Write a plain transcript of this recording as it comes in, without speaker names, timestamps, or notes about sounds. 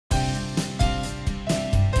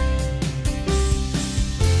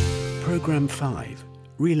Program 5.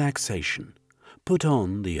 Relaxation. Put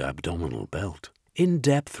on the abdominal belt.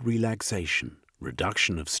 In-depth relaxation,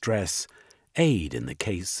 reduction of stress, aid in the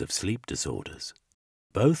case of sleep disorders.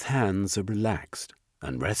 Both hands are relaxed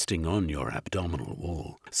and resting on your abdominal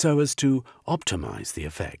wall so as to optimize the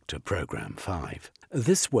effect of Program 5.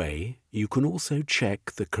 This way, you can also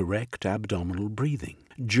check the correct abdominal breathing.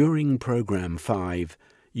 During Program 5,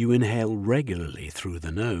 you inhale regularly through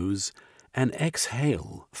the nose and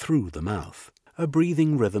exhale through the mouth. A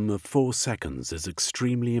breathing rhythm of 4 seconds is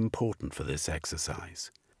extremely important for this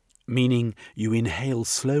exercise, meaning you inhale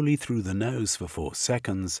slowly through the nose for 4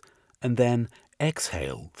 seconds and then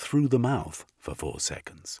exhale through the mouth for 4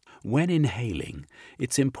 seconds. When inhaling,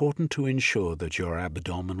 it's important to ensure that your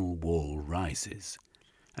abdominal wall rises.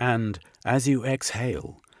 And as you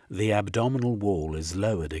exhale, the abdominal wall is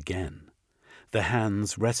lowered again. The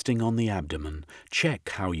hands resting on the abdomen check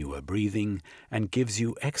how you are breathing and gives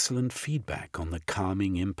you excellent feedback on the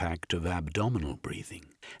calming impact of abdominal breathing.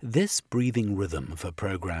 This breathing rhythm for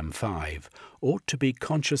Program 5 ought to be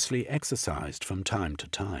consciously exercised from time to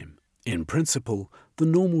time. In principle, the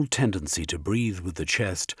normal tendency to breathe with the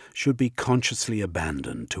chest should be consciously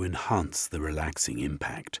abandoned to enhance the relaxing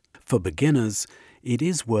impact. For beginners, it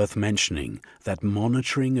is worth mentioning that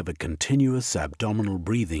monitoring of a continuous abdominal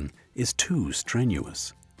breathing is too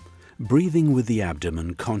strenuous. Breathing with the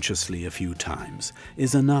abdomen consciously a few times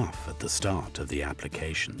is enough at the start of the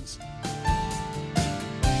applications.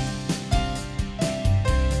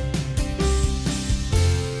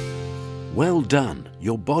 Well done,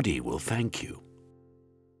 your body will thank you.